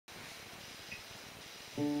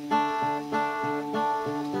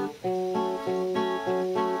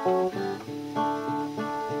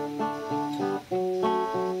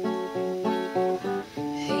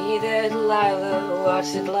Hey there Delilah,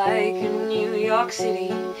 what's it like in New York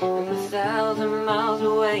City? I'm 1,000 miles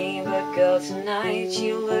away, but girl, tonight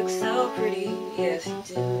you look so pretty, yes you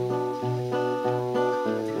do.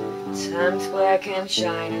 Times Square can't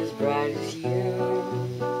shine as bright as you,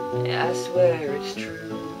 I swear it's true.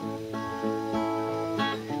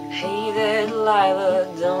 Hey there Delilah,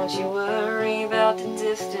 don't you worry about the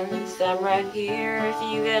distance, I'm right here if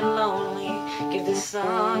you get lonely. Give this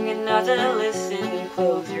song another listen,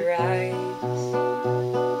 close your eyes.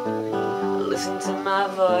 Listen to my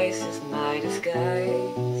voice, it's my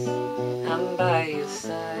disguise, I'm by your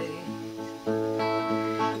side.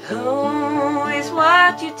 Oh, it's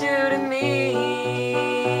what you do to me,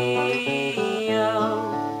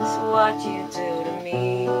 oh, it's what you do to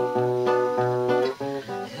me.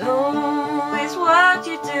 Oh, it's what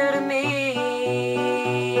you do to me,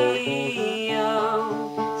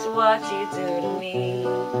 oh, it's what you do to me,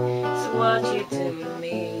 it's what you do to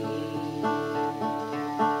me.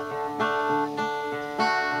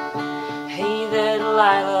 Hey there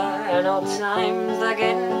Delilah, I know times are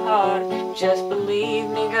getting hard, just believe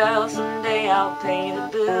me girl, someday I'll pay the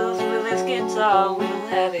bills with this guitar. We'll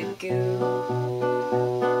have it good,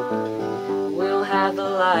 we'll have the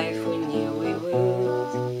life we knew we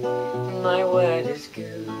would, my word is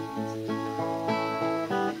good.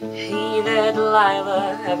 Hey there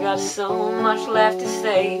Delilah, I've got so much left to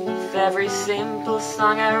say. If every simple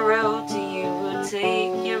song I wrote to you would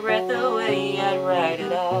take your breath away, I'd write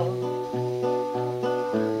it all.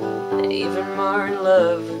 Even more in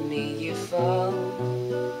love with me you'd fall,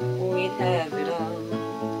 we'd have it all.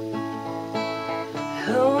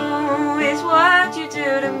 Oh, it's what you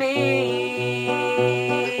do to me,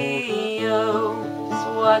 oh, it's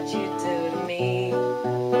what you do to me.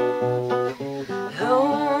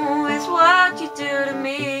 Oh, it's what you do to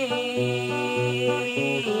me,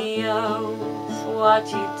 oh, it's what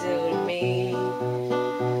you do to me.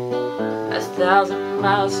 1,000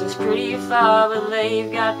 miles is pretty far, but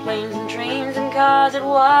they've got planes and trains and cars that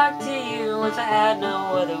walk to you if I had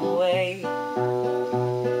no other way.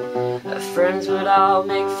 Our friends would all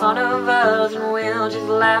make fun of us and we'll just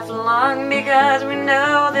laugh along, because we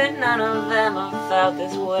know that none of them have felt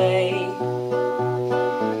this way.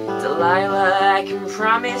 Delilah, I can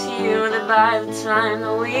promise you that by the time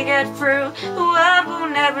that we get through, the world will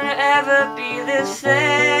never ever be the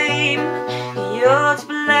same. You're to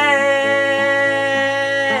blame.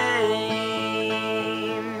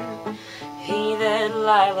 Hey there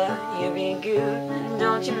Delilah, you'll be good,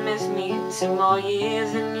 don't you miss me? 2 more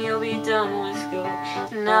years and you'll be done with school,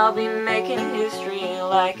 and I'll be making history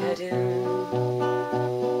like I do.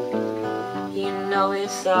 You know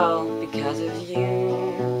it's all because of you.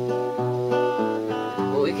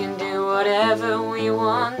 We can do whatever we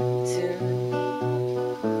want to.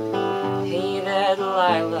 Hey there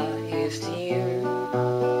Delilah, here's to you,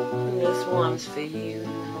 this one's for you.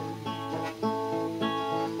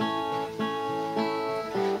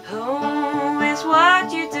 Oh, it's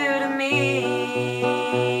what you do to me,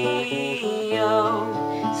 oh,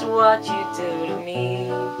 it's what you do to me.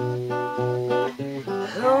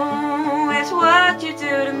 Oh, it's what you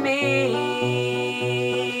do to me,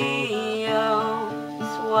 oh,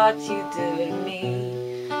 it's what you do to me,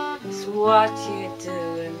 it's what you do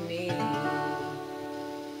to me.